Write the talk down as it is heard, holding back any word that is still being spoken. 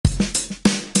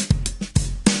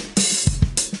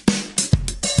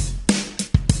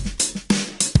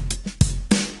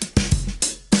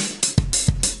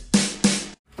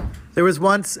There was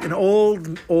once an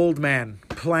old man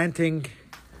planting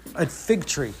a fig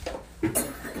tree.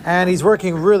 And he's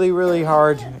working really, really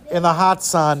hard in the hot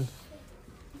sun.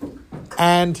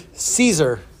 And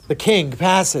Cesar, the king,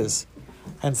 passes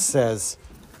and says,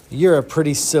 "You're a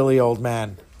pretty silly old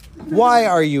man. Why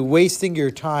are you wasting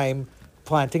your time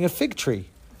planting a fig tree?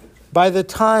 By the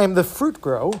time the fruit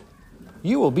grow,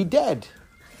 you will be dead."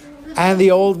 And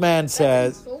the old man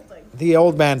says,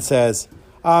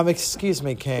 "Excuse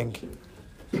me, king.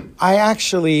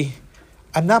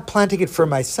 I'm not planting it for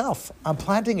myself. I'm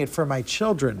planting it for my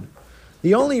children.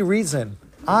 The only reason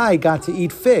I got to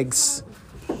eat figs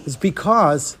is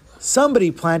because somebody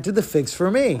planted the figs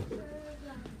for me.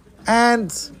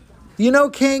 And,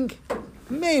 king,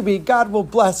 maybe God will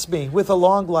bless me with a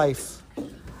long life.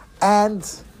 And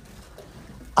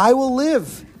I will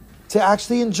live to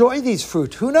actually enjoy these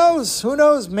fruit. Who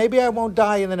knows? Maybe I won't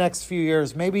die in the next few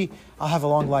years. Maybe I'll have a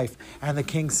long life." And the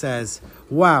king says,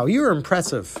 "Wow, you're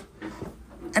impressive.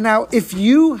 And now, if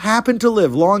you happen to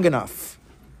live long enough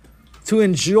to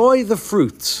enjoy the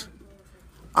fruit,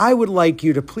 I would like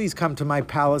you to please come to my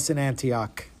palace in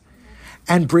Antioch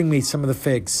and bring me some of the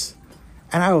figs.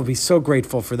 And I will be so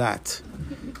grateful for that."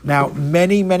 Now,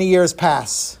 many, many years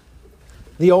pass.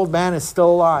 The old man is still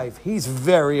alive. He's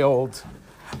very old.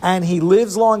 And he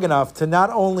lives long enough to not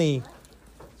only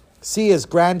see his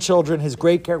grandchildren, his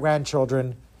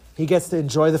great-grandchildren, he gets to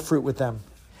enjoy the fruit with them.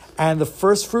 And the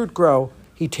first fruit grow,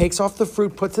 he takes off the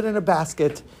fruit, puts it in a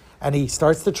basket, and he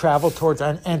starts to travel towards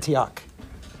Antioch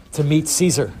to meet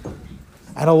Cesar.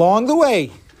 And along the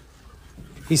way,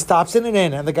 he stops in an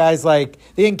inn, and the guy's like,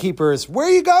 the innkeeper is, "Where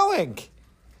are you going?"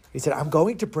 He said, "I'm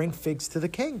going to bring figs to the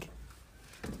king."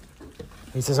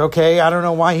 He says, "Okay, I don't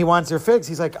know why he wants your figs."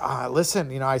 He's like,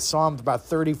 "Listen, I saw him about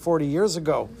 30, 40 years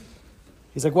ago."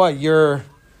 He's like,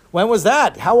 when was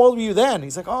that? How old were you then?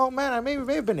 He's like, "Oh man, I may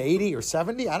have been 80 or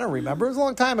 70. I don't remember. It was a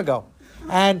long time ago."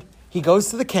 And he goes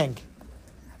to the king.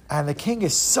 And the king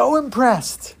is so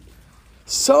impressed,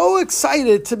 so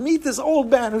excited to meet this old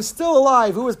man who's still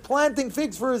alive, who was planting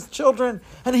figs for his children,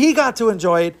 and he got to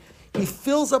enjoy it. He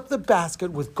fills up the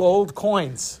basket with gold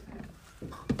coins.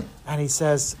 And he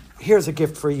says, "Here's a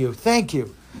gift for you. Thank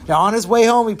you." Now, on his way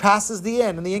home, he passes the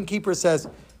inn, and the innkeeper says,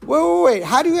 Wait.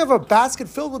 How do you have a basket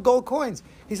filled with gold coins?"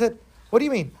 He said, "What do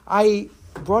you mean? I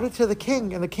brought it to the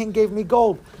king, and the king gave me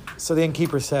gold." So the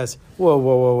innkeeper says,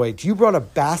 Wait. You brought a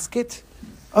basket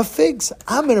of figs?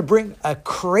 I'm going to bring a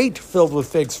crate filled with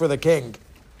figs for the king.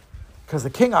 Because the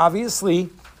king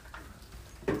obviously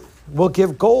will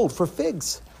give gold for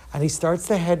figs. And he starts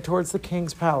to head towards the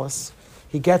king's palace.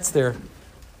 He gets there.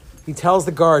 He tells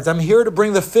the guards, "I'm here to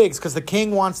bring the figs," because the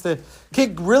king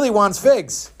really wants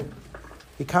figs.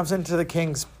 He comes into the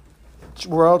king's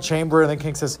royal chamber, and the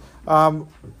king says,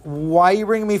 "Why are you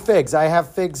bringing me figs? I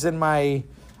have figs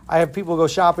I have people go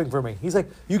shopping for me." He's like,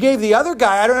 "You gave the other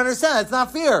guy, I don't understand. It's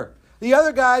not fair. The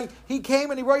other guy, he came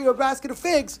and he brought you a basket of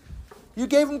figs. You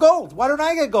gave him gold. Why don't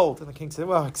I get gold?" And the king said,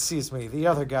 "Well, excuse me, the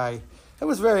other guy, that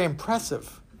was very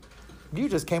impressive. You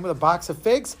just came with a box of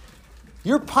figs.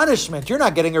 Your punishment, you're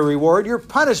not getting a reward. Your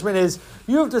punishment is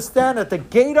you have to stand at the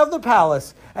gate of the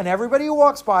palace, and everybody who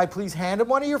walks by, please hand him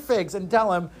one of your figs and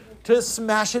tell him to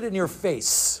smash it in your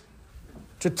face,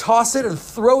 to toss it and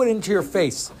throw it into your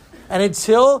face. And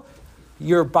until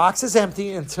your box is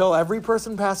empty, until every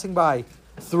person passing by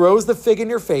throws the fig in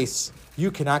your face, you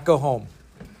cannot go home."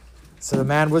 So the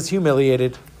man was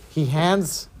humiliated. He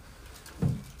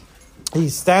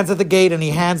stands at the gate and he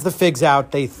hands the figs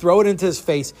out. They throw it into his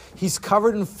face. He's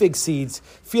covered in fig seeds,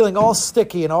 feeling all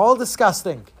sticky and all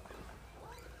disgusting.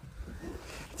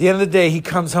 At the end of the day, he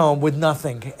comes home with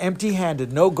nothing,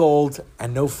 empty-handed, no gold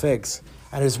and no figs.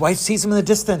 And his wife sees him in the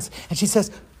distance and she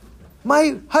says,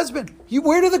 "My husband,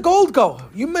 where did the gold go?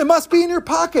 It must be in your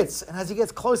pockets." And as he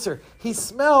gets closer, he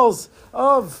smells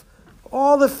of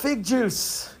all the fig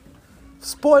juice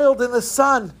spoiled in the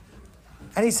sun.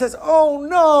 And he says, "Oh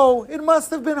no, it must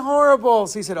have been horrible."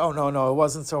 So he said, "Oh no, it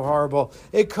wasn't so horrible.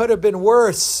 It could have been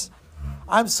worse.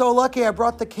 I'm so lucky I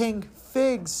brought the king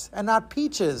figs and not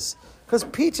peaches, because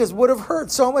peaches would have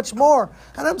hurt so much more.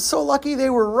 And I'm so lucky they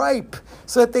were ripe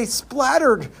so that they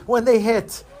splattered when they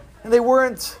hit, and they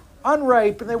weren't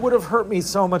unripe and they would have hurt me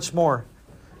so much more."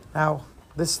 Now,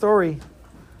 this story,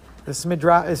 this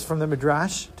midrash is from the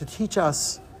Midrash to teach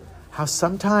us how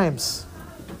sometimes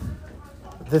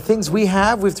the things we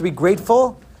have to be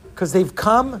grateful because they've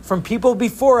come from people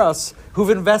before us who've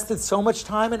invested so much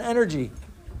time and energy.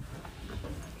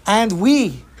 And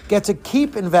we get to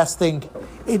keep investing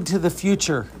into the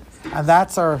future. And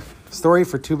that's our story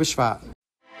for Tu B'Shvat.